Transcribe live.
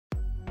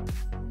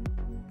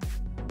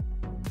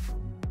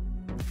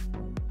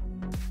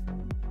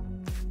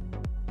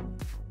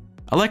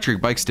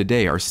Electric bikes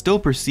today are still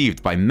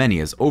perceived by many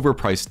as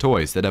overpriced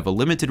toys that have a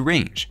limited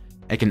range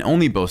and can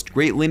only boast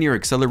great linear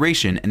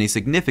acceleration and a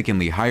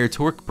significantly higher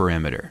torque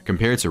parameter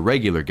compared to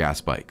regular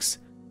gas bikes.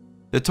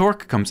 The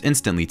torque comes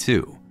instantly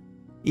too.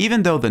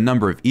 Even though the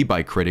number of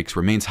e-bike critics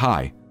remains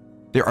high,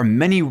 there are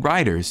many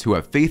riders who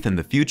have faith in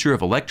the future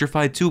of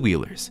electrified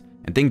two-wheelers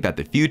and think that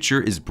the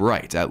future is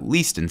bright, at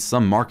least in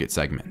some market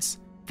segments.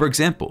 For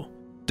example,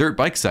 dirt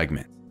bike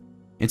segment.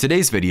 In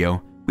today's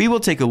video, we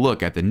will take a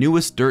look at the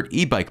newest dirt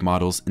e-bike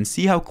models and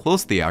see how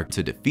close they are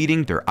to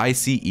defeating their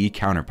ICE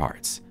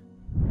counterparts.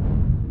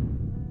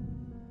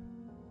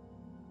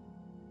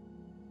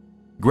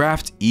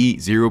 Graft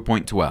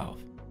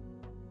E0.12.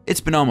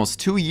 It's been almost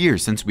 2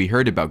 years since we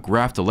heard about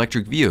Graft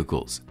electric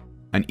vehicles,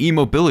 an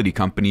e-mobility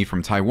company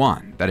from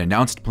Taiwan that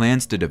announced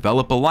plans to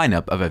develop a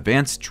lineup of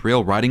advanced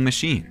trail riding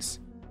machines.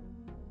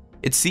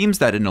 It seems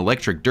that an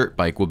electric dirt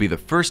bike will be the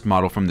first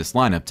model from this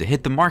lineup to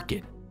hit the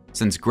market,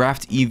 since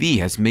Graft EV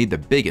has made the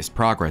biggest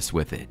progress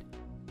with it.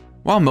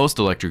 While most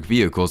electric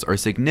vehicles are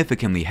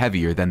significantly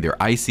heavier than their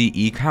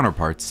ICE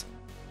counterparts,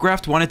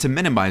 Graft wanted to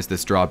minimize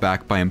this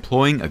drawback by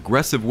employing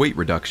aggressive weight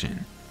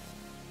reduction.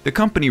 The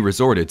company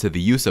resorted to the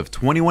use of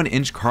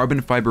 21-inch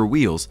carbon fiber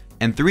wheels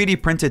and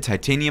 3D printed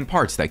titanium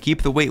parts that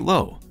keep the weight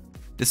low.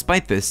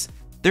 Despite this,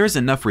 there is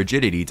enough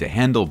rigidity to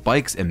handle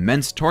bike's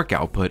immense torque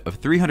output of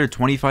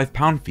 325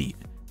 pound-feet.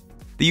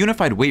 The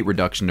unified weight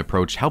reduction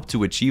approach helped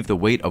to achieve the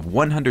weight of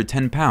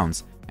 110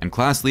 pounds and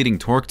class-leading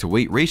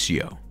torque-to-weight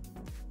ratio.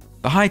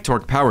 The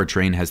high-torque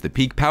powertrain has the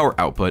peak power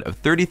output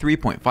of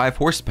 33.5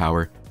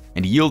 horsepower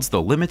and yields the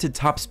limited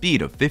top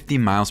speed of 50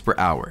 miles per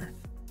hour.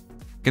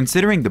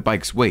 Considering the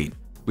bike's weight,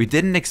 we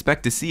didn't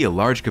expect to see a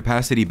large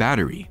capacity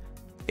battery.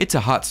 It's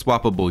a hot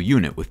swappable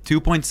unit with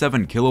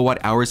 2.7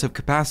 kilowatt-hours of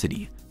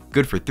capacity,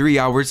 good for 3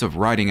 hours of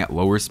riding at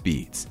lower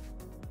speeds.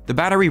 The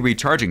battery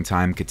recharging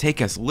time could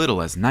take as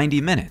little as 90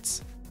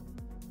 minutes.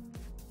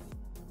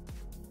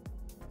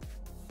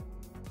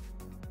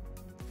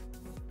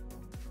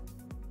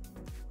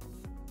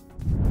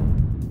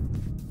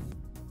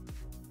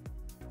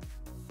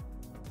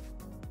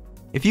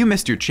 If you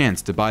missed your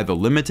chance to buy the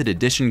limited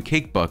edition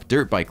Cake Buck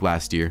dirt bike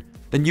last year,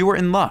 then you were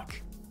in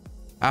luck.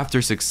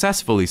 After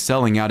successfully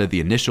selling out of the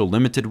initial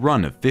limited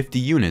run of 50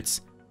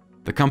 units,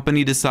 the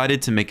company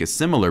decided to make a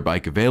similar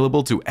bike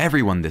available to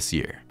everyone this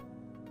year.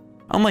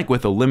 Unlike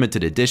with a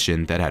limited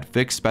edition that had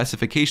fixed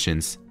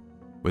specifications,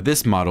 with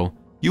this model,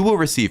 you will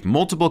receive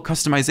multiple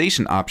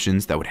customization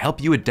options that would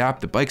help you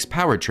adapt the bike's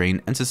powertrain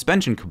and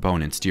suspension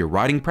components to your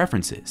riding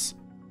preferences.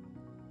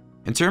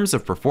 In terms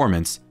of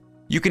performance,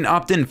 you can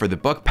opt in for the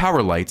Buck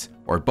Powerlite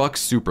or Buck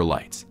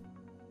Superlite.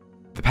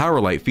 The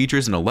Powerlite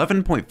features an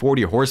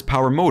 11.40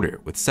 horsepower motor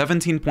with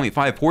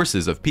 17.5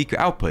 horses of peak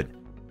output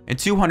and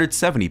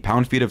 270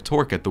 pound-feet of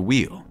torque at the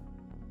wheel.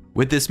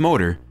 With this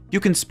motor,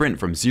 you can sprint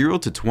from 0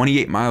 to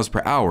 28 miles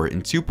per hour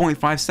in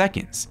 2.5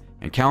 seconds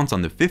and count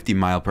on the 50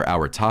 mile per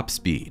hour top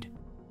speed.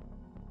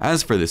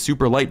 As for the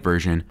Superlight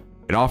version,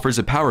 it offers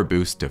a power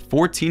boost to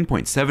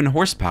 14.7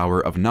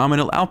 horsepower of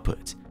nominal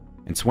output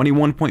and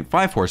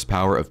 21.5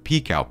 horsepower of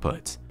peak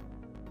output.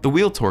 The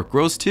wheel torque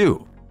grows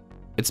too.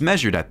 It's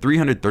measured at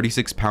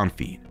 336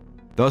 pound-feet,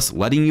 thus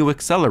letting you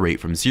accelerate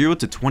from 0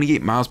 to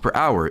 28 miles per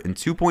hour in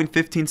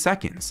 2.15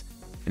 seconds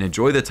and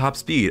enjoy the top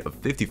speed of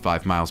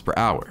 55 miles per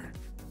hour.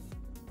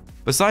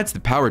 Besides the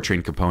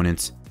powertrain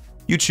components,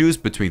 you choose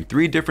between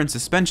 3 different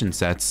suspension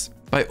sets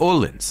by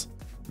Öhlins,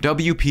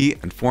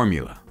 WP, and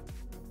Formula.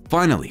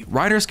 Finally,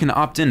 riders can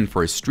opt in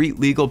for a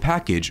street-legal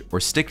package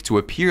or stick to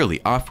a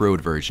purely off-road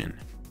version.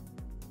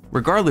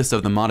 Regardless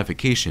of the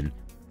modification,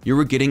 you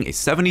are getting a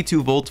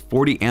 72-volt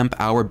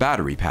 40-amp-hour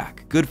battery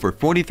pack, good for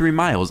 43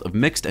 miles of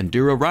mixed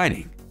enduro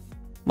riding.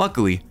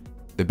 Luckily,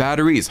 the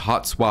battery is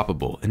hot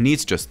swappable and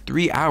needs just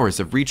 3 hours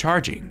of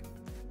recharging.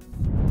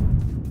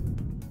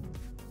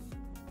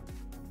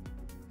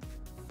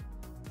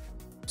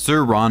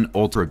 Sir Ron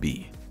Ultra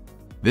B.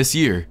 This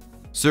year,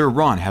 Sir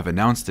Ron have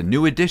announced a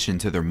new addition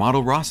to their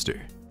model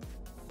roster.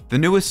 The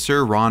newest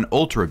Sir Ron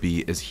Ultra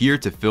B is here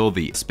to fill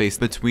the space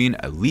between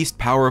a least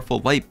powerful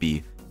Light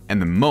B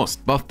and the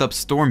most buffed up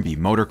Storm B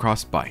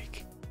motocross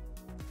bike.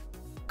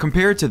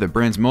 Compared to the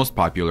brand's most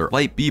popular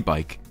Light B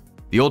bike,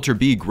 the Ultra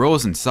B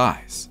grows in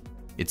size.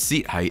 Its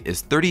seat height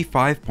is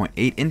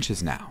 35.8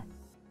 inches now,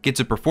 gets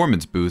a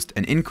performance boost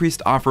and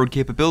increased off-road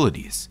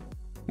capabilities.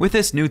 With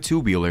this new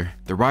two-wheeler,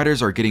 the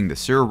riders are getting the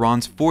Sir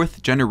Ron's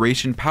 4th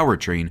generation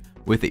powertrain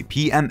with a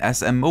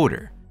PMSM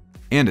motor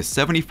and a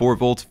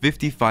 74-volt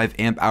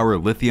 55-amp-hour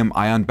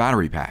lithium-ion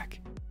battery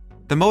pack.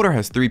 The motor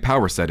has 3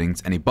 power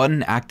settings and a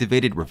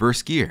button-activated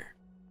reverse gear.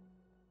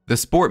 The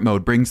Sport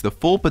mode brings the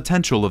full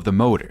potential of the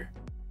motor,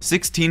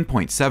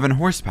 16.7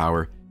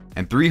 horsepower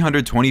and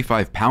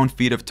 325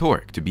 pound-feet of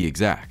torque to be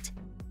exact.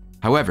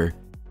 However,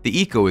 the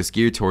Eco is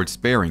geared towards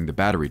sparing the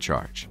battery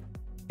charge.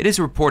 It is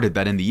reported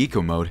that in the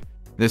Eco mode,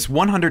 this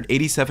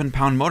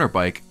 187-pound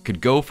motorbike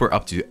could go for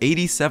up to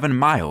 87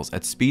 miles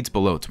at speeds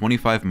below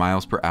 25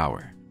 miles per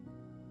hour.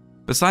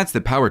 Besides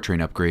the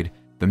powertrain upgrade,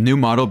 the new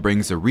model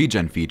brings a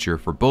regen feature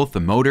for both the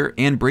motor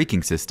and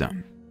braking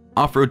system.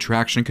 off-road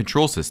traction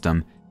control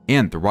system,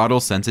 and throttle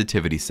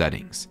sensitivity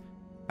settings.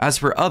 As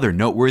for other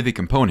noteworthy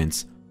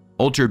components,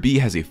 Ultra B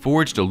has a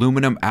forged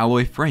aluminum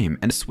alloy frame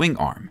and a swing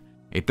arm,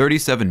 a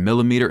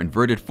 37mm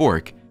inverted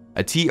fork,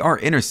 a TR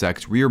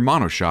Intersect rear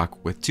monoshock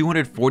with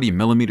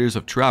 240mm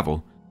of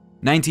travel,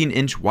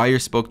 19-inch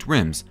wire-spoked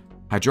rims,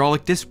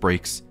 hydraulic disc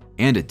brakes,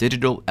 and a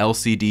digital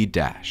LCD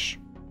dash.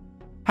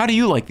 How do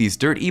you like these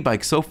dirt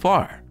e-bikes so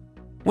far?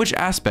 Which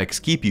aspects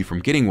keep you from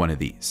getting one of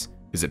these?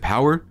 Is it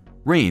power,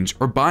 range,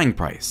 or buying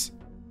price?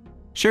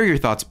 Share your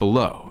thoughts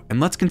below, and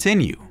let's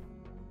continue.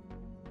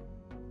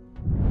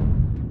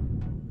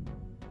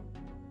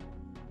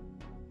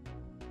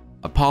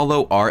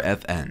 Apollo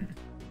RFN.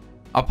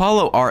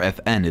 Apollo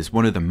RFN is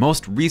one of the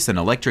most recent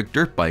electric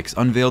dirt bikes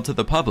unveiled to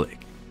the public.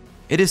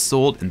 It is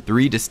sold in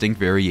 3 distinct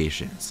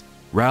variations: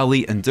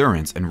 Rally,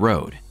 Endurance, and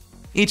Road.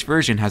 Each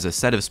version has a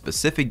set of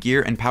specific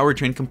gear and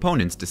powertrain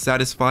components to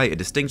satisfy a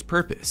distinct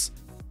purpose,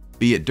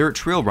 be it dirt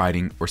trail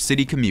riding or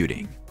city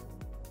commuting.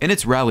 In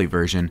its Rally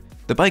version,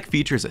 the bike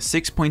features a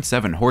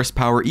 6.7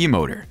 horsepower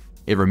e-motor,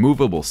 a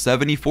removable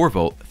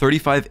 74-volt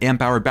 35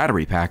 amp-hour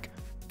battery pack,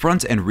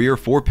 front and rear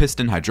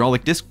 4-piston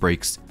hydraulic disc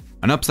brakes,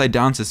 an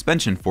upside-down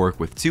suspension fork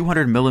with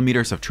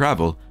 200mm of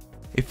travel,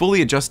 a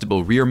fully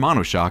adjustable rear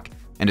monoshock,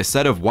 and a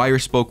set of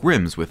wire-spoke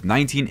rims with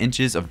 19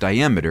 inches of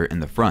diameter in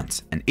the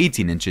front and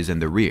 18 inches in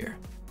the rear.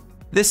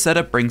 This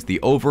setup brings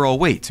the overall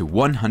weight to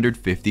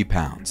 150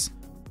 pounds.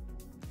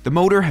 The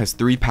motor has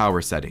 3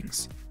 power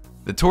settings.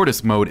 The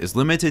Tortoise mode is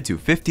limited to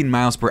 15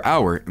 miles per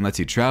hour and lets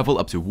you travel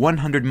up to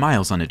 100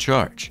 miles on a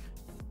charge,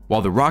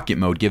 while the Rocket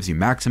mode gives you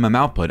maximum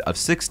output of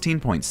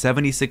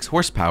 16.76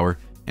 horsepower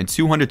and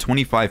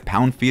 225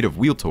 pound-feet of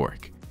wheel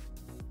torque.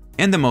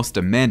 In the most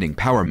demanding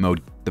power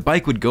mode, the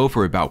bike would go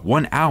for about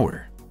 1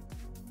 hour.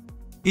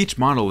 Each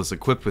model is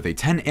equipped with a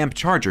 10-amp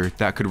charger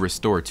that could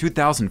restore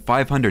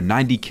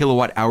 2,590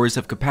 kilowatt-hours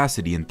of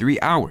capacity in 3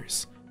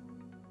 hours.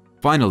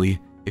 Finally,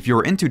 if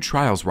you're into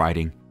trials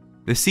riding,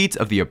 the seats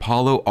of the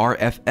Apollo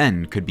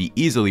RFN could be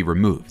easily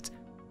removed,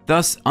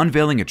 thus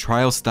unveiling a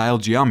trial-style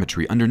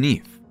geometry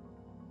underneath.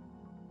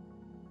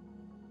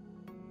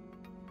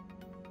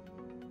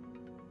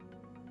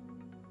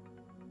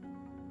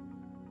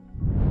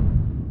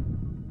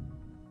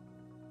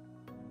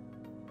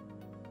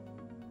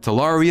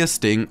 Talaria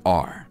Sting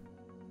R.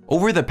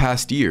 Over the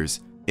past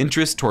years,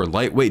 interest toward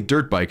lightweight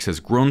dirt bikes has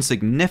grown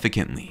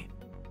significantly,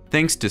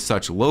 thanks to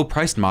such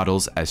low-priced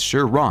models as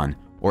Sur-Ron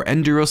or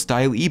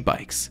Enduro-style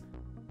e-bikes.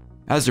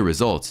 As a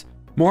result,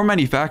 more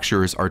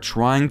manufacturers are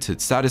trying to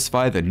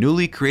satisfy the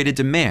newly created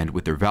demand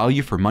with their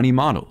value-for-money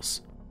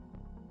models.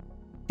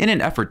 In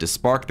an effort to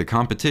spark the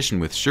competition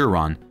with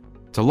Sur-Ron,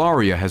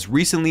 Talaria has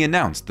recently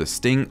announced the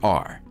Sting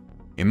R,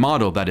 a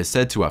model that is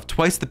said to have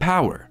twice the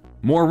power,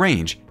 more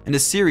range, and a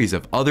series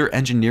of other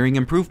engineering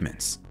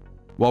improvements,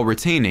 while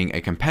retaining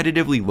a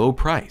competitively low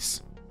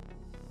price.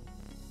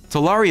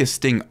 Talaria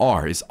Sting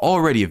R is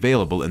already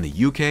available in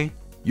the UK,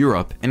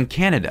 Europe, and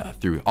Canada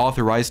through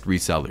authorized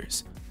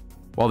resellers,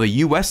 while the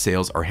US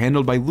sales are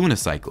handled by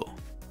Lunicycle.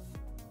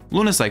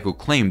 Lunicycle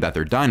claimed that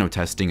their dyno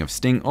testing of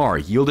Sting R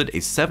yielded a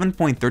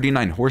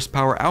 7.39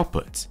 horsepower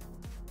output.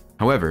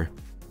 However,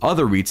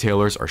 other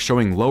retailers are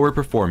showing lower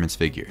performance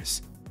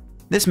figures.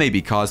 This may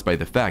be caused by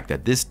the fact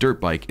that this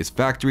dirt bike is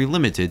factory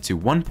limited to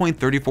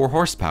 1.34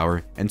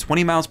 horsepower and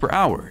 20 miles per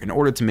hour in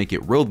order to make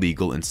it road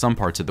legal in some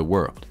parts of the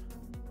world.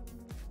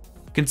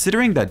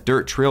 Considering that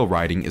dirt trail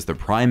riding is the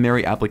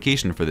primary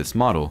application for this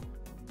model,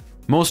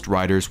 most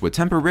riders would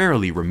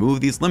temporarily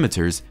remove these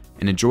limiters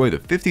and enjoy the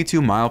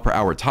 52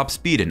 mile/hour top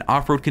speed in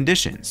off-road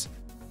conditions.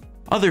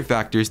 Other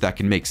factors that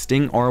can make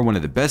Sting R one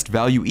of the best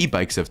value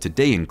e-bikes of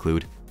today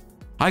include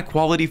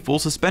high-quality full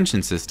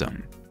suspension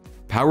system,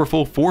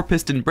 powerful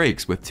 4-piston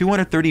brakes with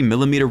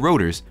 230mm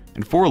rotors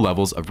and 4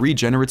 levels of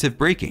regenerative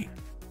braking,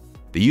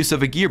 the use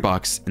of a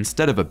gearbox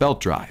instead of a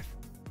belt drive,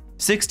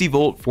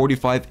 60-volt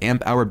 45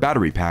 amp-hour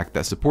battery pack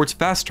that supports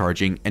fast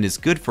charging and is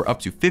good for up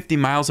to 50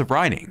 miles of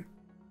riding.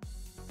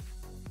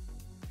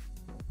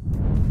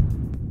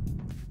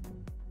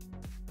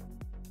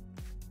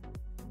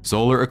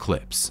 Solar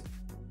Eclipse.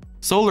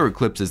 Solar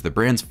Eclipse is the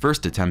brand's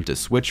first attempt to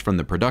switch from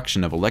the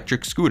production of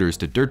electric scooters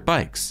to dirt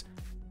bikes.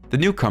 The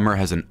newcomer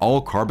has an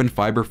all-carbon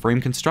fiber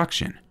frame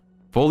construction,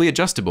 fully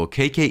adjustable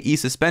KKE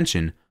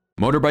suspension,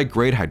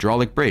 motorbike-grade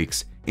hydraulic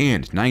brakes,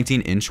 and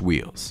 19-inch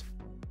wheels.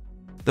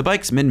 The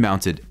bike's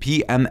mid-mounted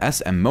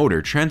PMSM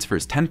motor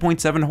transfers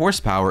 10.7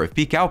 horsepower of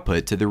peak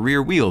output to the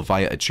rear wheel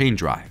via a chain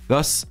drive,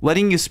 thus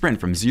letting you sprint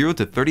from 0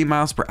 to 30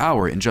 miles per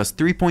hour in just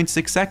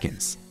 3.6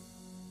 seconds.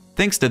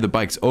 Thanks to the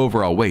bike's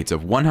overall weight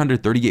of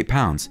 138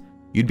 pounds,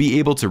 you'd be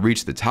able to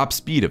reach the top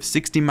speed of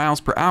 60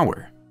 miles per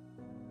hour.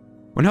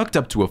 When hooked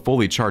up to a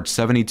fully charged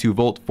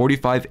 72-volt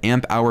 45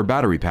 amp-hour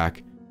battery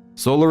pack,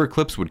 Solar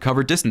Eclipse would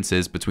cover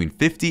distances between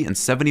 50 and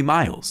 70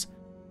 miles.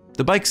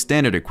 The bike's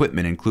standard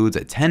equipment includes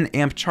a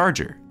 10-amp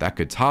charger that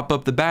could top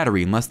up the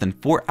battery in less than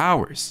 4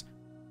 hours.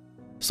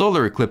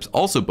 Solar Eclipse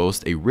also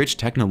boasts a rich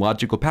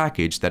technological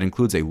package that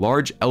includes a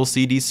large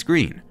LCD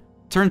screen,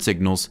 turn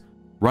signals,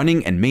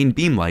 running and main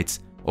beam lights,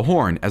 a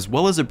horn, as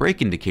well as a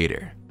brake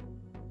indicator.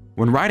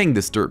 When riding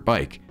this dirt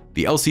bike,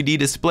 the LCD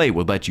display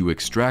will let you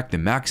extract the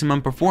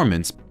maximum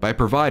performance by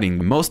providing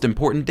the most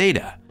important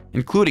data,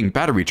 including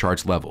battery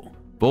charge level,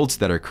 volts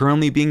that are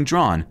currently being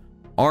drawn,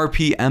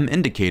 RPM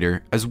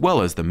indicator, as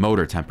well as the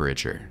motor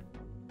temperature.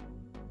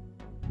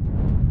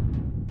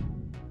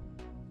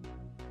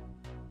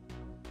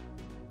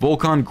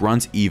 Vulcan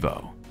Grunt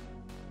Evo.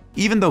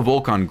 Even though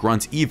Vulcan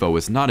Grunt Evo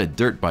is not a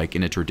dirt bike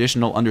in a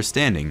traditional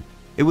understanding,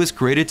 it was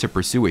created to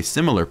pursue a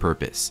similar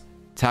purpose,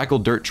 tackle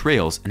dirt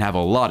trails and have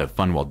a lot of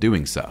fun while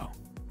doing so.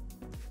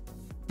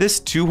 This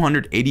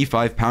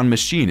 285-pound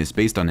machine is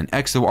based on an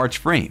exo-arch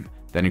frame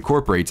that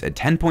incorporates a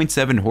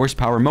 10.7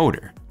 horsepower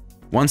motor,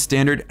 one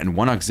standard and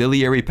one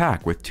auxiliary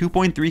pack with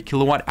 2.3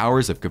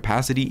 kilowatt-hours of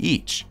capacity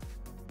each.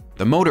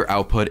 The motor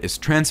output is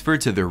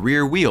transferred to the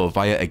rear wheel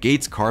via a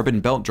Gates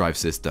carbon belt drive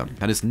system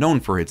that is known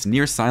for its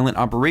near-silent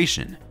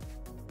operation.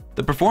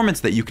 The performance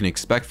that you can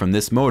expect from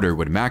this motor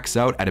would max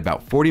out at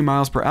about 40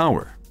 miles per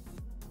hour.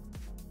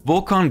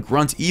 Vulcan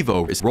Grunt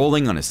Evo is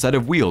rolling on a set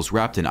of wheels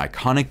wrapped in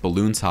iconic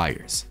balloon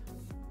tires.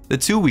 The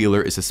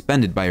two-wheeler is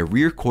suspended by a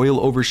rear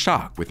coil-over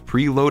shock with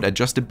preload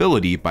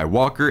adjustability by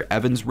Walker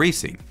Evans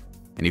Racing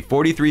and a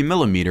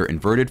 43mm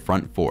inverted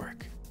front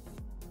fork.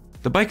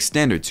 The bike's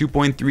standard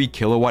 2.3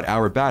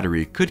 kilowatt-hour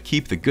battery could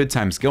keep the good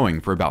times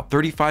going for about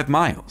 35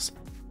 miles.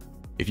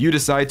 If you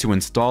decide to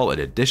install an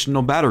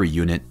additional battery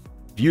unit,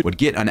 you would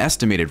get an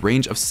estimated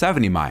range of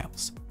 70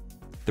 miles.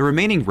 The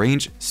remaining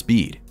range,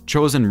 speed,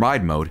 chosen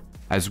ride mode,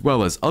 as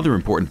well as other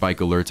important bike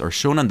alerts are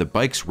shown on the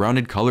bike's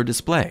rounded color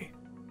display.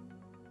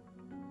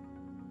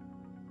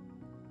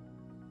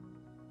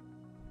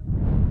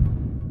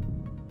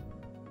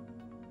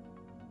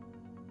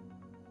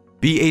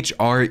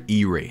 BHR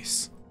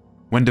E-Race.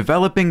 When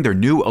developing their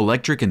new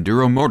electric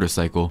enduro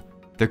motorcycle,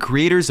 the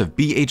creators of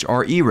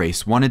BHR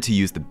E-Race wanted to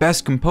use the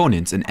best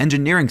components and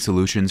engineering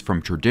solutions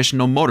from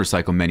traditional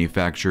motorcycle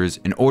manufacturers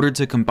in order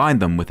to combine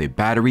them with a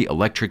battery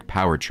electric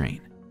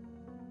powertrain.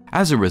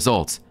 As a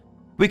result,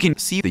 we can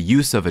see the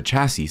use of a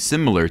chassis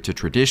similar to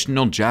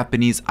traditional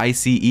Japanese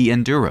ICE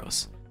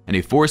enduros and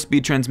a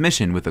 4-speed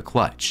transmission with a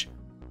clutch,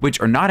 which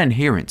are not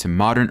inherent to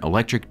modern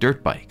electric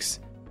dirt bikes.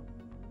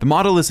 The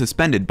model is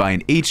suspended by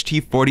an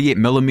HT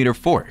 48mm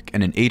fork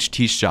and an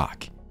HT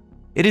shock.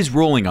 It is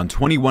rolling on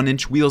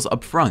 21-inch wheels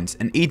up front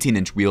and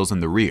 18-inch wheels in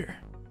the rear.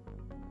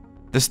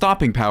 The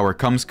stopping power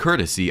comes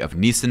courtesy of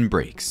Nissan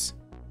brakes.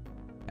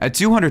 At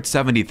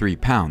 273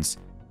 pounds,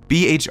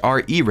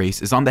 BHR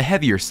E-Race is on the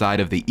heavier side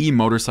of the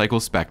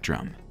e-motorcycle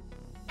spectrum.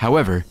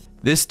 However,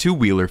 this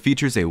two-wheeler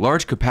features a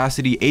large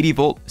capacity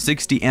 80-volt,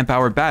 60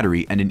 amp-hour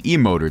battery and an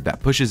e-motor that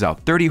pushes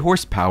out 30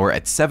 horsepower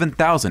at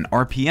 7,000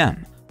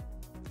 RPM.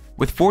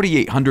 With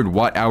 4,800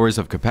 watt-hours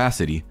of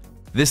capacity,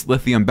 this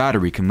lithium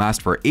battery can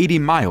last for 80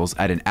 miles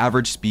at an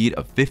average speed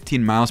of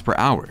 15 miles per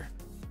hour.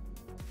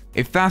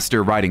 A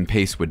faster riding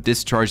pace would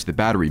discharge the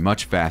battery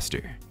much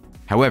faster.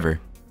 However,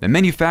 the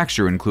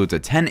manufacturer includes a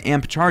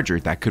 10-amp charger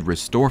that could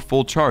restore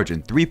full charge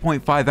in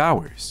 3.5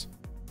 hours.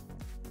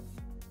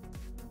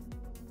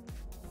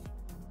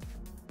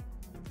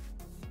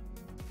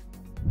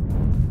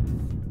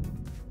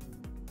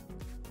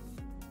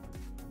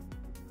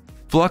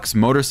 Flux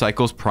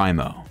Motorcycles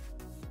Primo.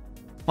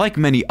 Like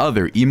many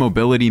other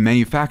e-mobility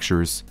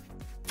manufacturers,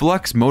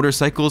 Flux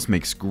Motorcycles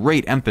makes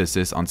great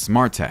emphasis on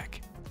smart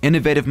tech,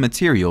 innovative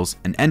materials,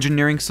 and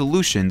engineering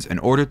solutions in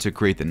order to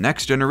create the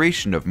next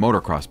generation of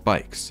motocross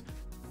bikes.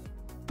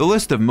 The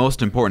list of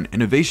most important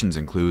innovations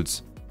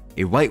includes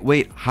a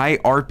lightweight, high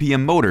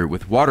RPM motor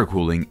with water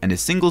cooling and a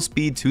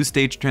single-speed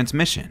 2-stage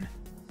transmission.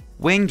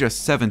 Weighing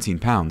just 17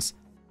 pounds,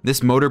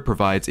 this motor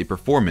provides a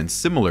performance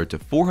similar to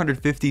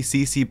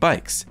 450cc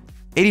bikes,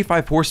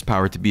 85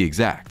 horsepower to be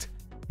exact,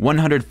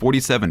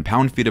 147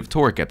 pound-feet of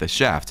torque at the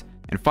shaft,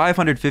 and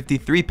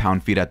 553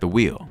 pound-feet at the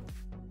wheel.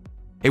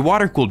 A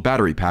water-cooled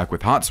battery pack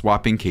with hot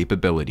swapping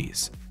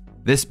capabilities.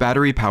 This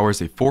battery powers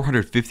a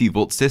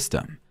 450-volt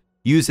system,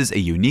 uses a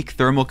unique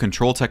thermal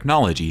control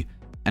technology,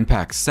 and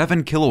packs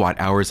 7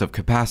 kilowatt-hours of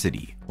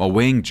capacity while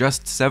weighing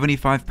just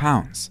 75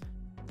 pounds.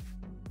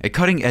 A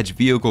cutting-edge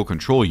vehicle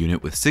control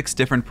unit with 6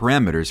 different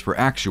parameters for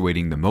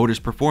actuating the motor's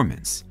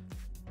performance.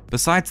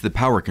 Besides the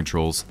power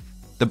controls,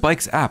 the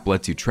bike's app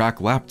lets you track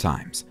lap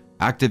times,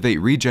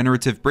 activate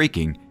regenerative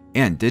braking,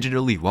 and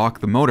digitally lock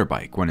the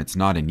motorbike when it's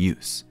not in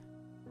use.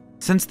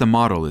 Since the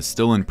model is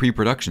still in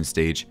pre-production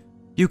stage,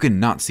 you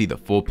cannot see the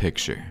full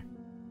picture.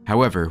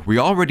 However, we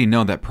already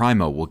know that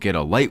Primo will get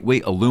a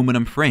lightweight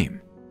aluminum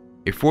frame,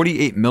 a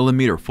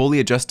 48mm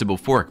fully adjustable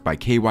fork by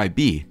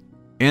KYB,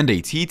 and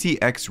a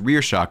TTX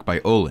rear shock by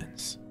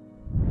Öhlins.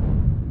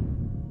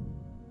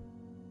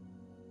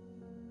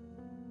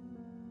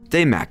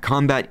 Daymak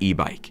Combat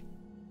e-bike.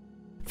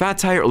 Fat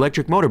tire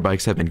electric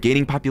motorbikes have been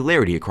gaining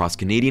popularity across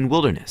Canadian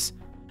wilderness,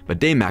 but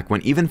Daymak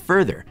went even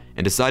further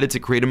and decided to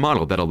create a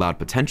model that allowed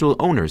potential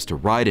owners to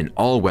ride in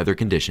all weather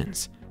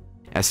conditions.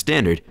 As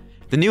standard,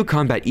 the new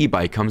Combat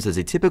e-bike comes as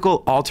a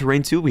typical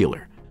all-terrain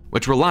two-wheeler,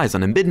 which relies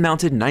on a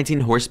mid-mounted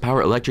 19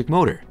 horsepower electric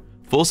motor,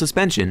 full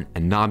suspension,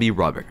 and knobby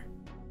rubber.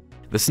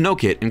 The snow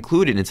kit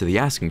included into the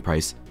asking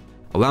price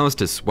allows us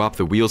to swap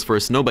the wheels for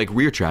a snow bike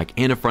rear track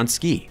and a front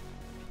ski.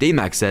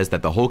 Daymax says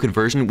that the whole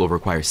conversion will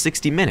require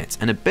 60 minutes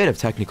and a bit of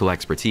technical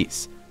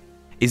expertise.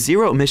 A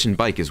zero-emission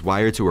bike is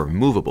wired to a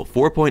removable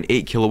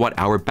 4.8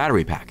 kilowatt-hour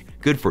battery pack,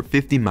 good for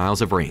 50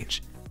 miles of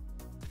range.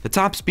 The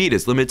top speed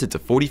is limited to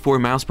 44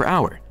 miles per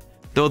hour,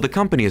 though the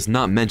company has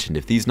not mentioned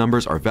if these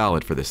numbers are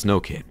valid for the snow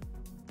kit.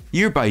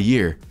 Year by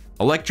year,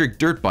 electric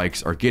dirt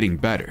bikes are getting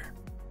better.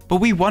 But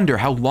we wonder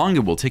how long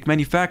it will take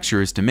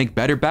manufacturers to make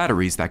better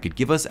batteries that could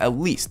give us at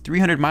least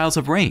 300 miles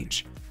of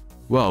range.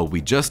 Well, we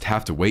just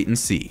have to wait and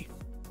see.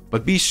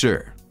 But be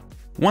sure,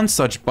 once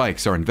such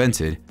bikes are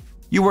invented,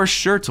 you are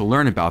sure to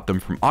learn about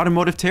them from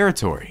Automotive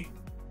territory.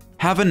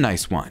 Have a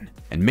nice one,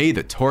 and may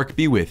the torque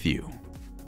be with you.